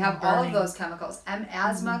to have They have all of those chemicals.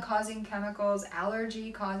 Asthma causing chemicals,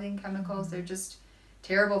 allergy causing chemicals. They're just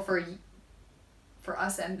terrible for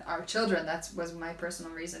us and our children. That was my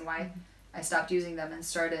personal reason why I stopped using them and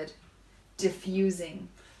started diffusing.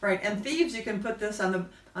 Right, and thieves, you can put this on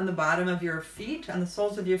the bottom of your feet, on the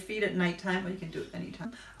soles of your feet at nighttime, or you can do it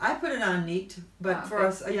anytime. I put it on neat, but for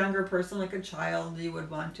us, a younger person, like a child, you would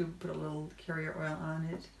want to put a little carrier oil on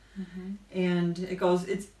it. And it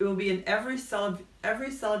will be in every cell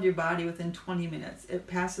of your body within 20 minutes. It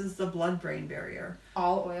passes the blood-brain barrier.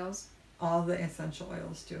 All oils? All the essential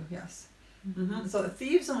oils too, yes. So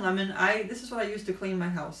thieves and lemon, this is what I use to clean my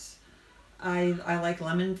house. I like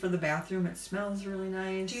lemon for the bathroom. It smells really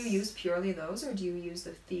nice. Do you use purely those, or do you use the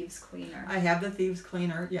Thieves Cleaner? I have the Thieves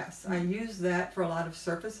Cleaner, yes. I use that for a lot of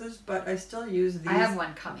surfaces, but I still use these. I have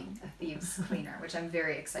one coming, a Thieves Cleaner, which I'm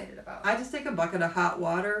very excited about. I just take a bucket of hot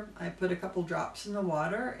water, I put a couple drops in the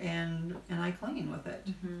water, and I clean with it.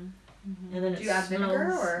 And then do you add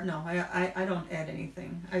vinegar, or? No, I don't add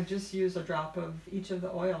anything. I just use a drop of each of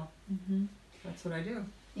the oil. That's what I do.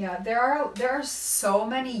 Yeah, there are so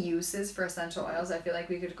many uses for essential oils. I feel like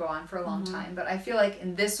we could go on for a long time, but I feel like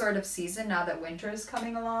in this sort of season, now that winter is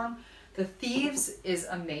coming along, the Thieves is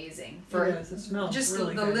amazing for it smells just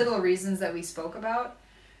really the good. little reasons that we spoke about.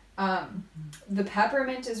 The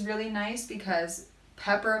peppermint is really nice because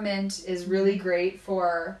peppermint is really great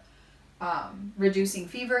for reducing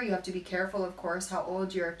fever. You have to be careful, of course, how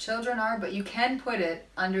old your children are, but you can put it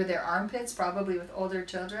under their armpits, probably with older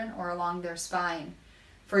children, or along their spine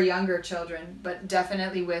for younger children, but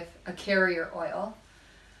definitely with a carrier oil.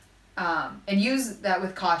 And use that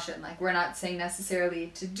with caution. Like, we're not saying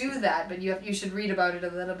necessarily to do that, but you should read about it a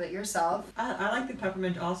little bit yourself. I like the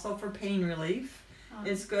peppermint also for pain relief.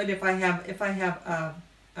 It's good if I have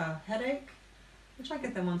a headache, which I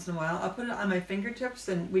get them once in a while. I'll put it on my fingertips,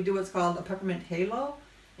 and we do what's called a peppermint halo,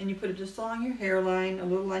 and you put it just along your hairline, a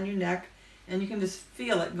little on your neck, and you can just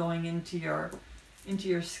feel it going into your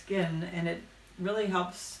skin, and it really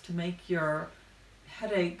helps to make your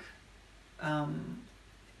headache,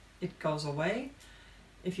 it goes away.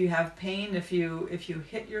 If you have pain, if you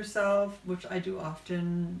hit yourself, which I do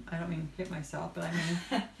often, I don't mean hit myself, but I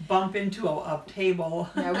mean bump into a table.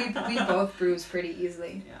 Yeah, we both bruise pretty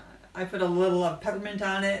easily. Yeah, I put a little of peppermint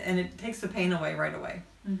on it, and it takes the pain away right away.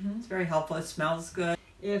 It's very helpful. It smells good.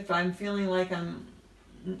 If I'm feeling like I'm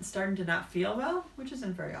starting to not feel well, which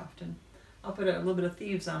isn't very often, I'll put a little bit of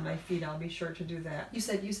Thieves on my feet. I'll be sure to do that. You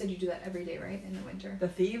said you do that every day, right? In the winter. The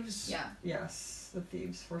Thieves? Yeah. Yes, the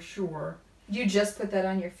Thieves for sure. Do you just put that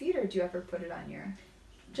on your feet, or do you ever put it on your...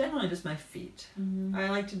 Generally just my feet. I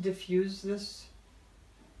like to diffuse this.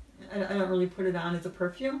 I don't really put it on as a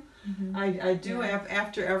perfume. I do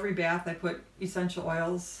after every bath I put essential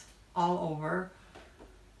oils all over.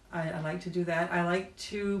 I like to do that. I like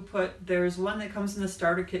to put, there's one that comes in the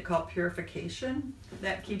starter kit called Purification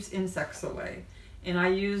that keeps insects away. And I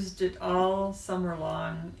used it all summer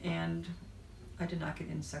long, and I did not get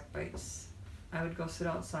insect bites. I would go sit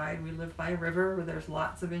outside. We live by a river where there's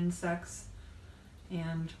lots of insects,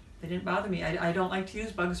 and they didn't bother me. I don't like to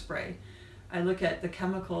use bug spray. I look at the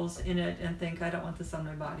chemicals in it and think, I don't want this on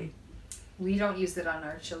my body. We don't use it on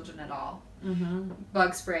our children at all.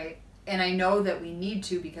 Bug spray. And I know that we need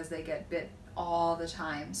to because they get bit all the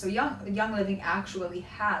time. So Young Living actually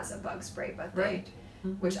has a bug spray, but they,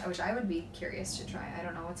 which I would be curious to try. I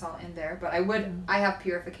don't know what's all in there, but I have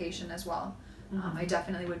Purification as well. I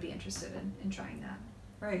definitely would be interested in trying that.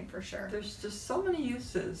 Right. For sure. There's just so many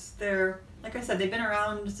uses. They're, like I said, they've been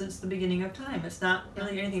around since the beginning of time. It's not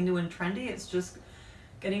really anything new and trendy. It's just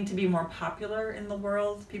getting to be more popular in the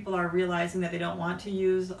world. People are realizing that they don't want to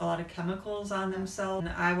use a lot of chemicals on themselves.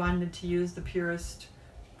 And I wanted to use the purest,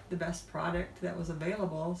 the best product that was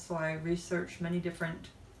available, so I researched many different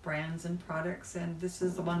brands and products, and this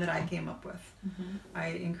is the one that I came up with. I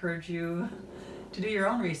encourage you to do your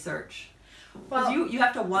own research. Well, you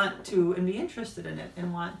have to want to and be interested in it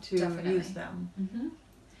and want to use them.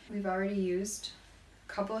 We've already used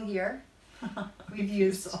a couple here. We've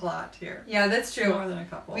used a lot here. Yeah, that's true. More than a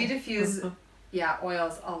couple. We diffuse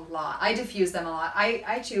oils a lot. I diffuse them a lot.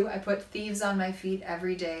 I put Thieves on my feet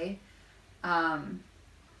every day. I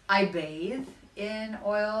bathe in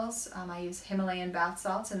oils. I use Himalayan bath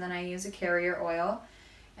salts, and then I use a carrier oil,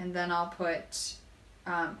 and then I'll put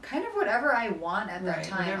kind of whatever I want at that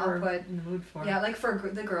time. Whatever I'll put in the mood for. Yeah, like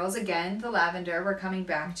for the girls again, the lavender we're coming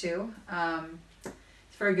back to.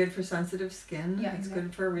 It's very good for sensitive skin. Yeah, It's exactly.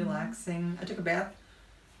 good for relaxing. I took a bath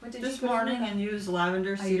What did this you put in morning it? and used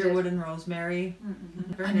lavender, Oh, you did? cedarwood, and rosemary.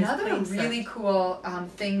 Very nice Another plain really scent. cool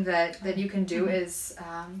thing that you can do is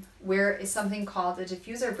wear something called a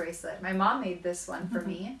diffuser bracelet. My mom made this one for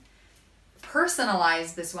me.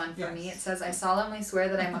 Personalized this one for me. It says, "I solemnly swear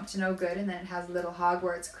that I'm up to no good," and then it has a little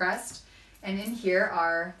Hogwarts crest. And in here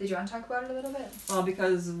are, did you want to talk about it a little bit? Well,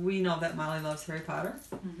 because we know that Molly loves Harry Potter,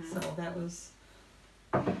 so that was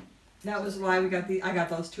why we got I got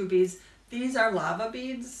those 2 beads. These are lava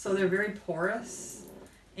beads, so they're very porous,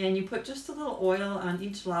 and you put just a little oil on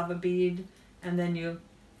each lava bead, and then you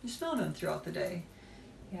smell them throughout the day.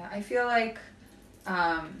 Yeah, I feel like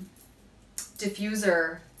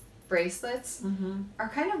diffuser bracelets are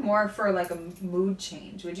kind of more for like a mood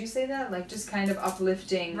change. Would you say that? Like just kind of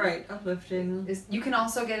uplifting. Right, uplifting. You can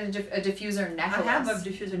also get a diffuser necklace. I have a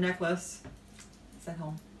diffuser necklace. It's at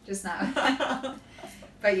home. Just not.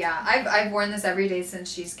 But yeah, I've worn this every day since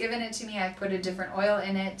she's given it to me. I've put a different oil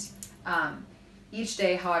in it each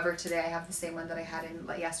day. However, today I have the same one that I had in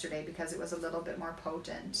yesterday because it was a little bit more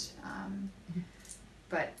potent.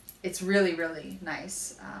 But it's really, really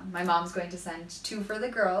nice. My mom's going to send 2 for the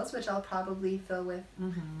girls, which I'll probably fill with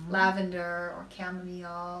lavender or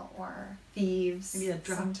chamomile or thieves. Maybe a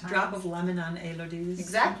drop of lemon on Elodie's.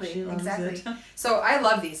 Exactly, She loves exactly. it. So I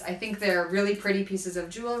love these. I think they're really pretty pieces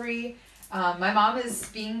of jewelry. My mom is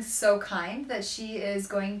being so kind that she is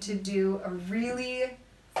going to do a really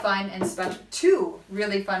fun and special, 2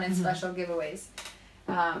 really fun and special giveaways.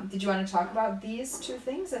 Did you want to talk about these 2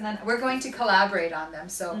 things? And then we're going to collaborate on them.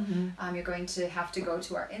 So you're going to have to go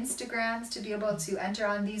to our Instagrams to be able to enter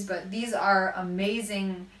on these. But these are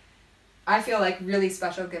amazing, I feel like really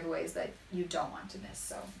special giveaways that you don't want to miss.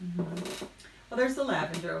 So. Well, there's the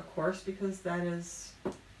lavender, of course, because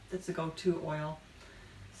that's a go-to oil.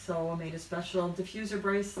 So I made a special diffuser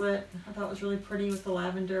bracelet. I thought it was really pretty with the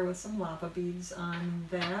lavender with some lava beads on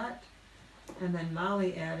that. And then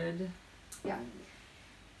Molly added... Yeah.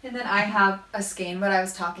 And then I have a skein, what I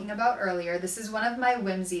was talking about earlier. This is one of my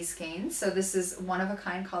Whimsy skeins. So this is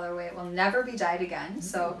one-of-a-kind colorway. It will never be dyed again.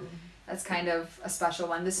 So that's kind of a special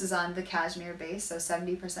one. This is on the cashmere base. So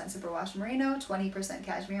 70% superwash merino, 20%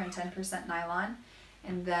 cashmere, and 10% nylon.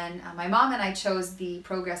 And then my mom and I chose the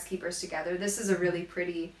Progress Keepers together. This is a really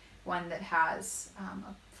pretty one that has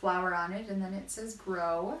a flower on it, and then it says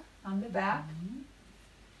grow on the back.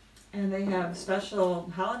 And they have special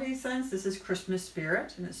holiday scents. This is Christmas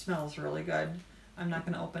Spirit, and it smells really good. I'm not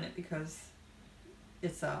going to open it because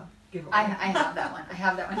it's a giveaway. I have that one. I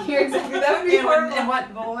have that one here. Exactly. That would be horrible. And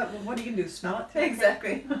what are you going to do? Smell it?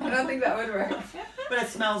 Exactly. I don't think that would work. But it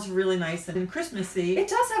smells really nice and Christmassy. It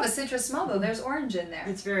does have a citrus smell, though. There's orange in there.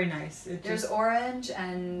 It's very nice. There's orange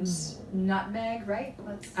and nutmeg, right?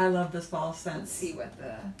 I love this fall Let's scent. see what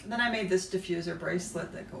the... Then I made this diffuser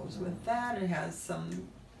bracelet that goes with that. It has some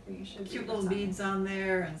cute little beads on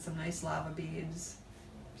there and some nice lava beads.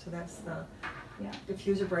 So that's the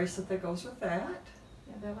diffuser bracelet that goes with that.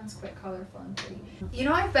 Yeah, that one's quite colorful and pretty. You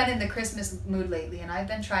know, I've been in the Christmas mood lately, and I've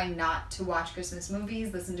been trying not to watch Christmas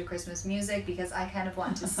movies, listen to Christmas music, because I kind of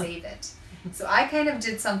want to save it. So I kind of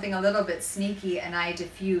did something a little bit sneaky, and I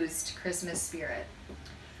diffused Christmas Spirit.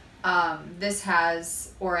 This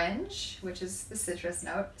has orange, which is the citrus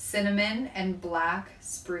note, cinnamon, and black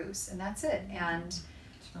spruce, and that's it. And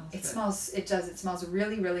it smells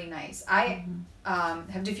really, really nice. I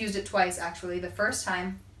have diffused it twice, actually. The first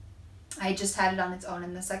time I just had it on its own,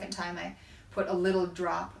 and the second time I put a little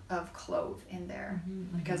drop of clove in there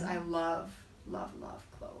because I love, love, love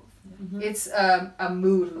clove. It's a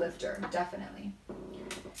mood lifter, definitely.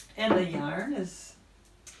 And the yarn is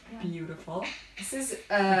beautiful. This is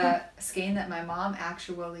a skein that my mom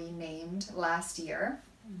actually named last year.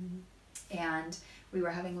 And we were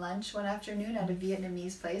having lunch one afternoon at a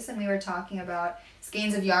Vietnamese place, and we were talking about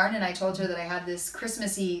skeins of yarn, and I told her that I had this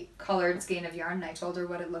Christmassy colored skein of yarn, and I told her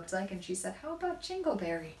what it looked like, and she said, "How about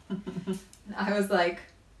Jingleberry?" And I was like,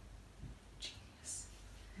 genius.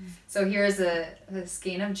 So here's a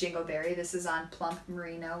skein of Jingleberry. This is on plump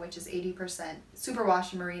merino, which is 80%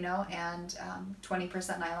 superwash merino and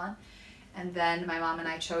 20% nylon. And then my mom and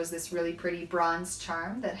I chose this really pretty bronze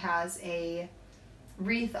charm that has a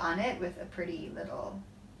wreath on it with a pretty little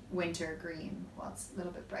winter green. Well, it's a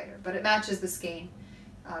little bit brighter, but it matches the skein.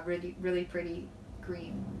 Really, really pretty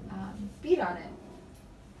green bead on it.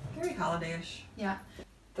 Very holiday-ish. Yeah.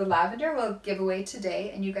 the lavender we'll give away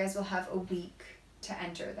today, and you guys will have a week to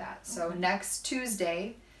enter that. So next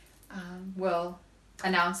Tuesday, we'll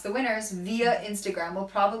announce the winners via Instagram. We'll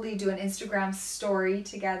probably do an Instagram story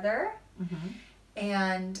together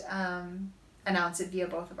and announce it via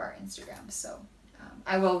both of our Instagrams. So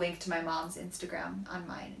I will link to my mom's Instagram on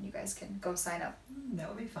mine, and you guys can go sign up. That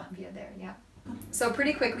would be fun. Via there, yeah. So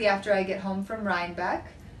pretty quickly after I get home from Rhinebeck,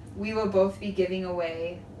 we will both be giving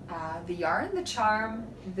away the yarn, the charm,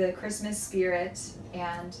 the Christmas spirit,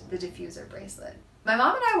 and the diffuser bracelet. My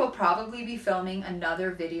mom and I will probably be filming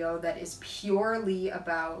another video that is purely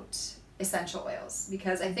about essential oils,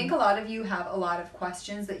 because I think a lot of you have a lot of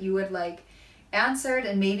questions that you would like answered,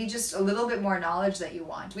 and maybe just a little bit more knowledge that you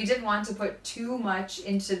want. We didn't want to put too much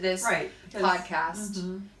into this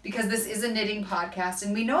podcast because this is a knitting podcast,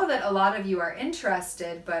 and we know that a lot of you are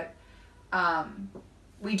interested, but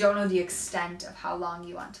we don't know the extent of how long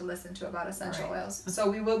you want to listen to about essential oils. So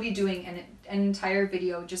we will be doing an entire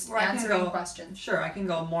video just answering questions. Sure, I can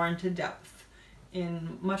go more into depth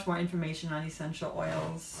in much more information on essential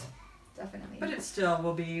oils. Definitely. But it still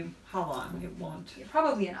will be, how long? It won't. Yeah,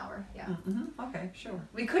 probably an hour, yeah. Okay, sure.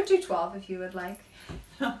 We could do 12 if you would like.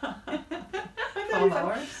 12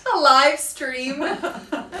 hours? A live stream.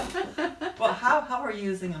 Well, how are you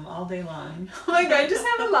using them all day long? Oh my god, just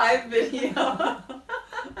have a live video.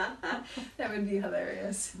 That would be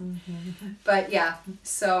hilarious. But yeah,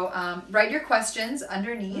 so write your questions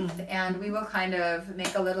underneath, and we will kind of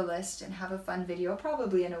make a little list and have a fun video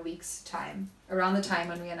probably in a week's time, around the time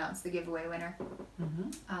when we announce the giveaway winner.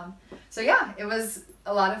 So yeah, it was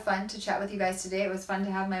a lot of fun to chat with you guys today. It was fun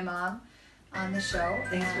to have my mom on the show.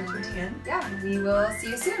 Thanks for tuning in. Yeah, we will see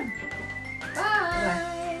you soon.